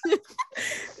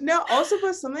 No, also,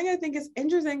 but something I think is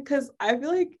interesting, because I feel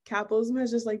like capitalism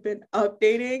has just like been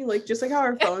updating, like just like how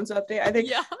our phones update. I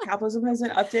think capitalism has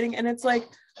been updating, and it's like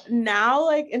now,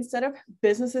 like instead of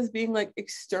businesses being like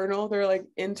external, they're like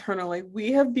internal. Like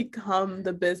we have become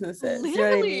the businesses.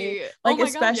 Literally. You know what I mean? Like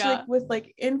especially God, like, with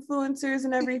like influencers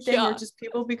and everything, or just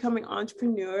people becoming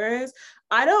entrepreneurs.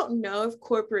 I don't know if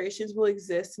corporations will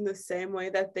exist in the same way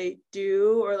that they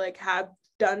do or like have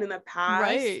done in the past,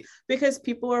 right? Because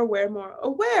people are more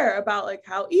aware about like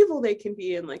how evil they can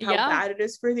be and like how bad it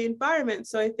is for the environment.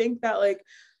 So I think that like,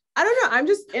 I don't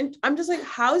know, I'm just like,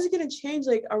 how is it going to change?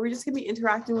 Like, are we just going to be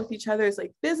interacting with each other as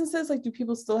like businesses? Like, do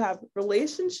people still have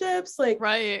relationships? Like,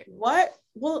 what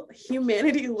will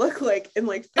humanity look like in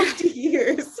like 50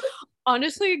 years?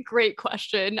 Honestly, great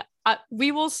question.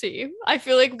 We will see. I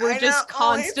feel like we're just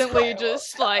constantly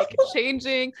just like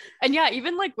changing. And yeah,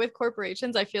 even like with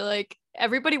corporations, I feel like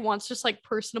everybody wants just like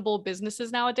personable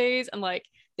businesses nowadays, and like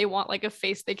they want like a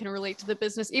face they can relate to the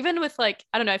business. Even with like,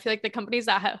 I don't know, I feel like the companies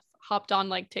that have hopped on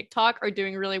like TikTok are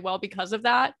doing really well because of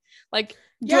that. Like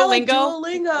Duolingo,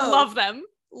 like Duolingo.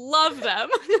 love them.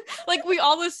 Like we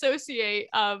all associate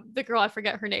the girl, I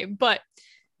forget her name, but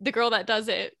the girl that does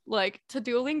it like to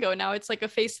Duolingo. Now it's like a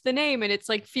face to the name, and it's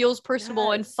like feels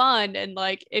personable and fun. And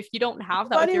like if you don't have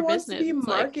that with your business, to be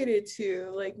marketed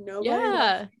to, like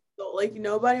nobody like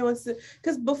nobody wants to,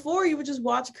 because before you would just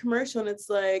watch a commercial and it's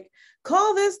like,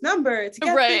 call this number to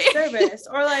get this service,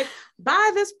 or like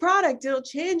buy this product, it'll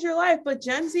change your life. But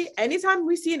Gen Z, anytime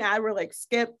we see an ad, we're like,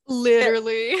 skip.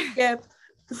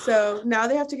 So now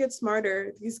they have to get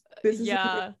smarter. These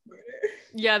businesses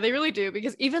yeah, they really do,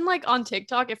 because even like on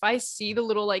TikTok, if I see the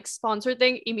little like sponsored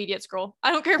thing, immediate scroll. I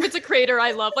don't care if it's a creator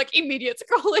I love, like immediate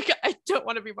scroll. Like I don't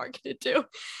want to be marketed to,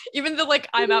 even though like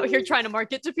I'm out here trying to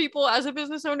market to people as a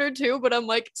business owner too, but I'm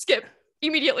like, skip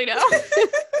immediately now.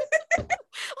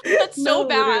 That's so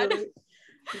bad. Literally.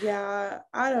 Yeah,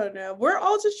 I don't know. We're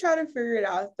all just trying to figure it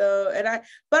out though.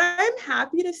 But I'm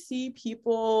happy to see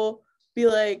people be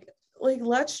like,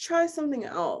 let's try something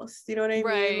else. You know what I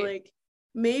mean? Like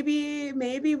maybe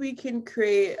we can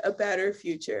create a better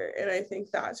future. And I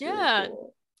think that's really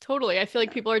cool. Totally. I feel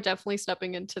like people are definitely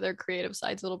stepping into their creative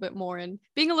sides a little bit more and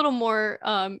being a little more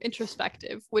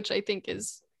introspective, which I think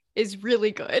is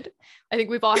really good. I think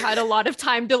we've all had a lot of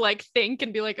time to like think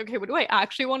and be like, okay, what do I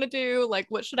actually want to do? Like,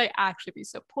 what should I actually be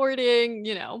supporting?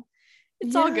 You know,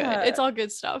 it's all good. It's all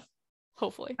good stuff.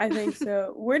 Hopefully. I think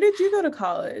so. Where did you go to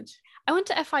college? I went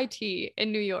to FIT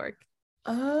in New York.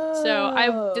 Oh. So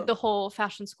I did the whole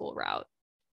fashion school route.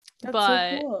 That's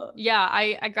so cool. Yeah,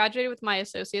 I graduated with my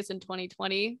associates in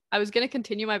 2020. I was going to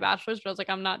continue my bachelor's, but I was like,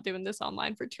 I'm not doing this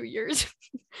online for 2 years.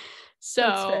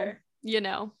 So, you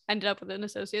know, ended up with an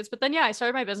associate's. But then, yeah, I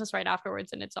started my business right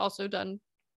afterwards, and it's also done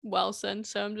well since.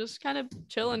 So I'm just kind of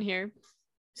chilling here.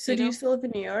 So do you still live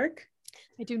in New York?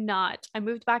 I do not. I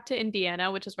moved back to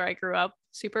Indiana, which is where I grew up.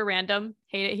 Super random.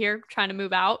 Hate it here. Trying to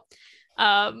move out.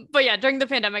 But yeah, during the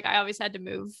pandemic, I always had to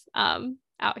move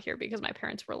out here because my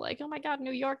parents were like, oh my God,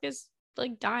 New York is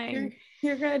like dying.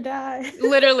 You're gonna die.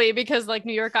 Literally, because like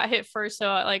New York got hit first. So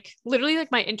like literally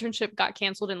like my internship got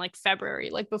canceled in like February,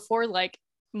 like before like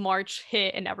March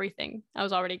hit and everything. I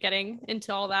was already getting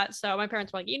into all that. So my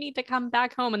parents were like, you need to come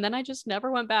back home. And then I just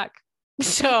never went back.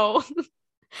 So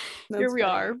here we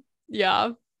are.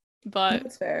 Yeah. But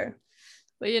that's fair.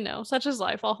 But you know, such is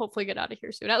life. I'll hopefully get out of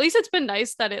here soon. At least it's been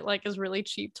nice that it like is really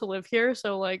cheap to live here.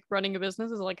 So like running a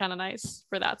business is like kind of nice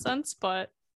for that sense. But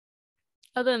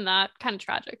other than that, kind of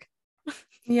tragic.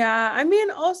 Yeah, I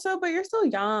mean also, but you're still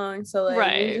young, so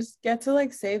like you just get to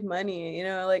like save money, you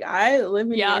know. Like I live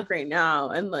in New York right now,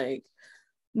 and like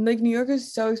Like New York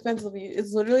is so expensive.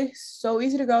 It's literally so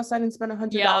easy to go outside and spend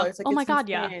 $100. Yeah. Like, Oh my it's God,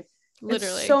 yeah. insane.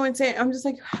 Literally. It's so insane. I'm just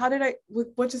like, how did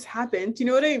what just happened? Do you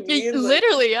know what I mean? Like,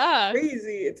 literally, yeah.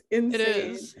 crazy. It's insane. It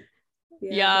is.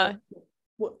 Yeah.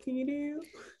 What can you do?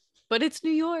 But it's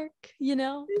New York, you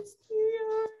know? It's New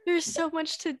York. There's so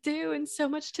much to do and so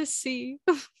much to see.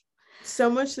 So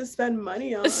much to spend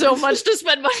money on. So much to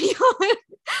spend money on.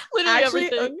 Literally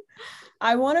everything.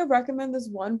 I want to recommend this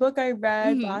one book I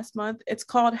read last month. It's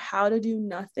called How to Do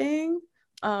Nothing.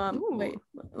 Wait,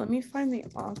 let me find the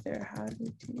author.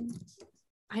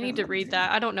 I need to read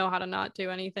that. I don't know how to not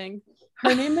do anything.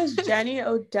 Her name is Jenny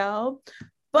Odell,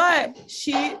 but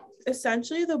she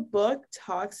essentially, the book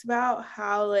talks about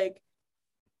how like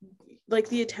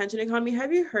the attention economy.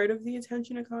 Have you heard of the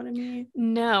attention economy?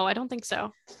 No, I don't think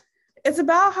so. It's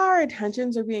about how our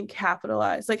attentions are being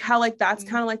capitalized, like how like that's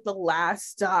kind of like the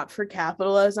last stop for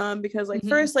capitalism, because like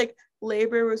first like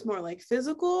labor was more like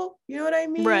physical, you know what I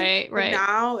mean? Right.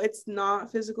 Now it's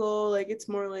not physical, like it's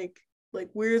more like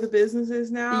we're the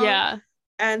businesses now. Yeah.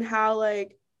 And how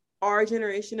like our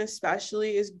generation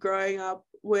especially is growing up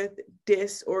with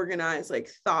disorganized like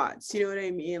thoughts, you know what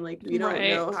I mean? Like we don't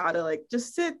know how to like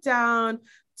just sit down,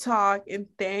 talk, and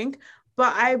think.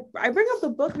 But I bring up the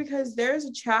book because there's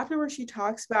a chapter where she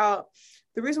talks about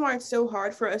the reason why it's so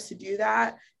hard for us to do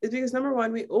that is because, number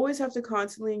one, we always have to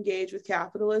constantly engage with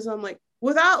capitalism, like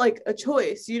without like a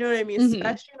choice, you know what I mean?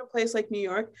 Especially in a place like New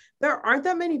York, there aren't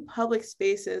that many public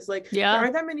spaces. Like there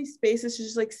aren't that many spaces to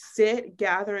just like sit,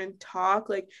 gather, and talk.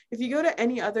 Like if you go to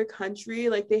any other country,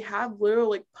 like they have literal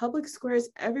like public squares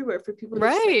everywhere for people to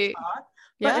just, like, talk.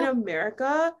 But in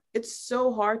America, it's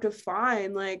so hard to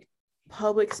find like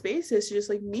public spaces to just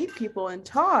like meet people and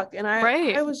talk. And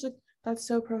I was like, that's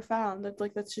so profound.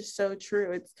 That's just so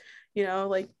true. It's, you know,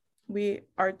 like we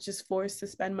are just forced to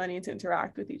spend money to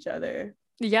interact with each other.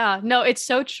 Yeah, no, it's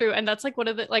so true. And that's like one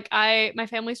of the, like my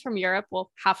family's from Europe.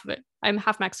 Well, half of it. I'm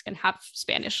half Mexican, half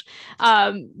Spanish.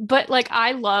 But like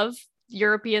I love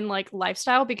European like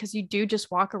lifestyle because you do just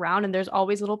walk around and there's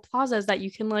always little plazas that you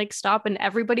can like stop and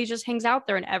everybody just hangs out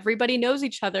there and everybody knows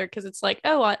each other because it's like,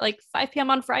 oh, at like 5 p.m.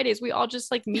 on Fridays we all just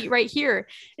like meet right here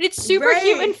and it's super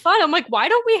cute and fun. I'm like, why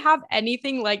don't we have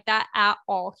anything like that at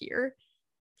all here?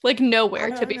 Like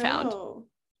nowhere to be found.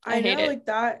 I hate know it. like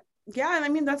that. Yeah, and I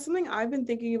mean that's something I've been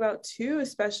thinking about too,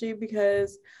 especially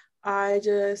because I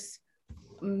just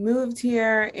moved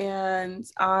here and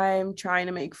I'm trying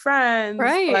to make friends,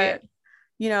 but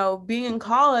you know, being in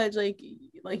college, like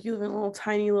you live in a little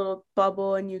tiny little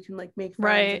bubble and you can like make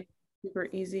friends super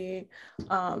easy.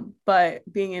 But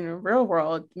being in a real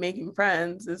world, making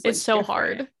friends is like, it's so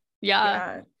hard.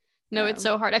 No, it's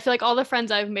so hard. I feel like all the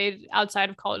friends I've made outside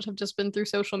of college have just been through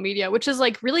social media, which is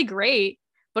like really great.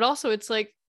 But also it's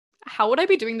like, how would I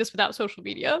be doing this without social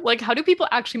media? Like, how do people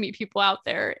actually meet people out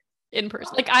there in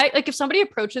person? Like if somebody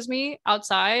approaches me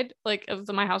outside like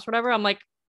of my house or whatever, I'm like,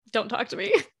 don't talk to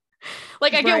me.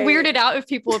 Like I get weirded out if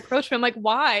people approach me. I'm like,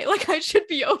 why? Like I should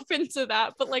be open to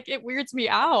that, but like it weirds me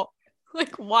out.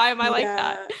 Like why am I like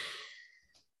that?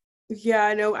 Yeah,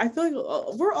 I know. I feel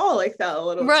like we're all like that a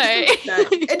little. Right.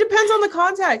 It depends on the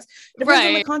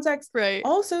context. Right.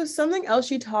 Also, something else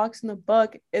she talks in the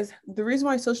book is the reason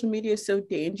why social media is so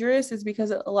dangerous is because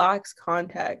it lacks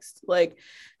context. Like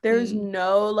there's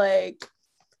no like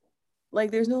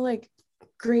there's no like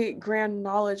great grand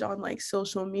knowledge on like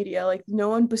social media. Like no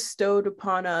one bestowed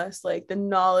upon us like the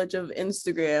knowledge of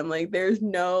Instagram. Like there's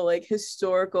no like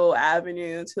historical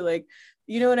avenue to like,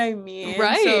 you know what I mean?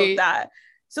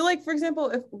 So like, for example,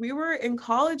 if we were in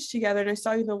college together and I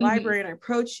saw you in the library and I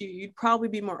approached you, you'd probably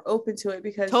be more open to it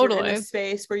because you're in a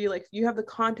space where you have the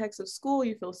context of school,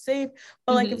 you feel safe.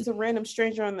 But like if it's a random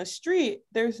stranger on the street,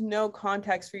 there's no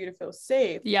context for you to feel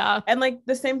safe. Yeah. And like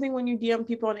the same thing when you DM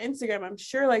people on Instagram, I'm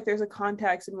sure like there's a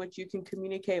context in which you can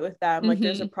communicate with them. Like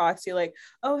there's a proxy like,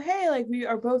 oh, hey, like we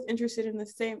are both interested in the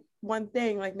same one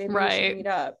thing. Like maybe we should meet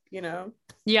up, you know?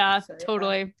 Yeah, so,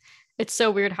 totally. It's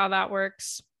so weird how that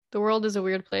works. The world is a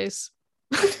weird place.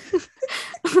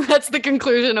 That's the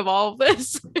conclusion of all of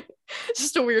this.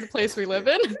 Just a weird place we live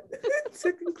in.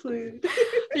 To conclude.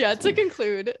 Yeah, to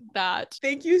conclude that.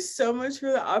 Thank you so much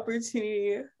for the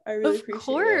opportunity. I really appreciate it. Of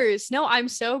course. No, I'm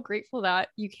so grateful that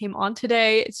you came on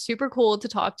today. It's super cool to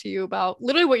talk to you about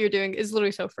literally what you're doing is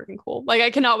literally so freaking cool. Like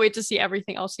I cannot wait to see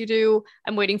everything else you do.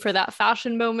 I'm waiting for that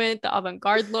fashion moment, the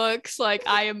avant-garde looks. Like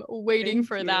I am waiting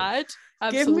for that.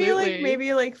 Absolutely. Give me like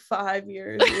maybe like 5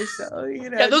 years or so, you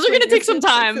know. Yeah, those are going to take some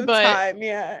time, but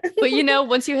yeah. But you know,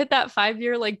 once you hit that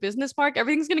 5-year like business mark,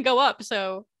 everything's going to go up.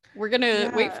 So we're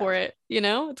gonna wait for it.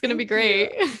 It's gonna be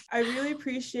great. I really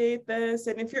appreciate this,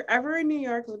 and if you're ever in New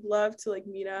York, would love to like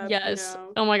meet up. Yes.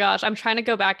 Oh my gosh, I'm trying to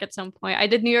go back at some point. I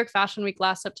did New York Fashion Week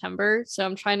last September, so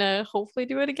I'm trying to hopefully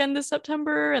do it again this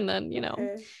September. And then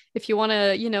if you want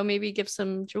to maybe give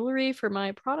some jewelry for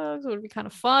my products, it would be kind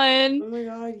of fun. Oh my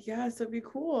god, yes, that'd be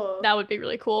cool. That would be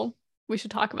really cool. We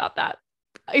should talk about that,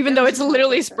 even though it's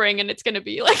literally spring and it's going to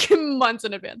be like months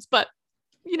in advance, but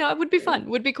it would be fun,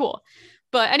 would be cool.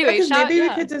 But anyway, maybe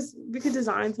we could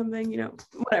design something,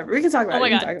 whatever. We can talk about it. Oh my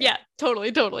god, yeah, totally.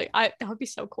 That would be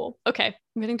so cool. Okay,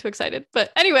 I'm getting too excited.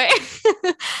 But anyway,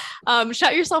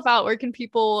 shout yourself out. Where can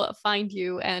people find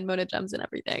you and Mona Gems and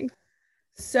everything?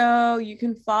 So you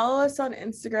can follow us on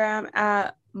Instagram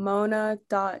at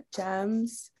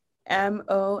mona.gems,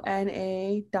 mona.gems.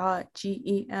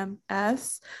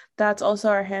 That's also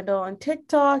our handle on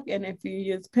TikTok. And if you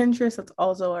use Pinterest, that's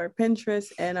also our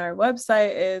Pinterest. And our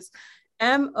website is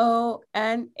monasgem.com.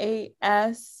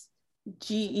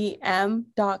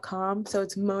 So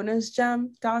it's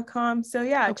monasgem.com.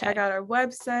 So check out our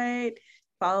website,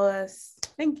 follow us.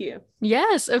 Thank you.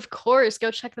 Yes, of course. Go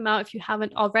check them out if you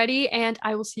haven't already. And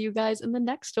I will see you guys in the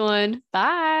next one.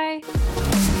 Bye.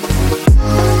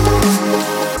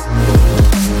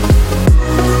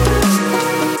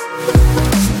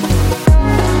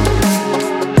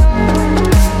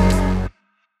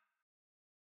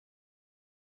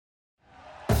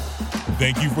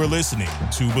 Thank you for listening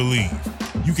to Believe.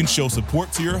 You can show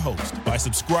support to your host by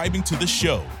subscribing to the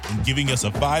show and giving us a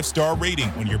 5-star rating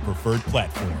on your preferred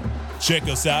platform. Check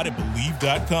us out at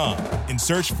Believe.com and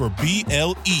search for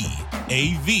BLEAV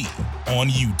on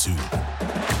YouTube.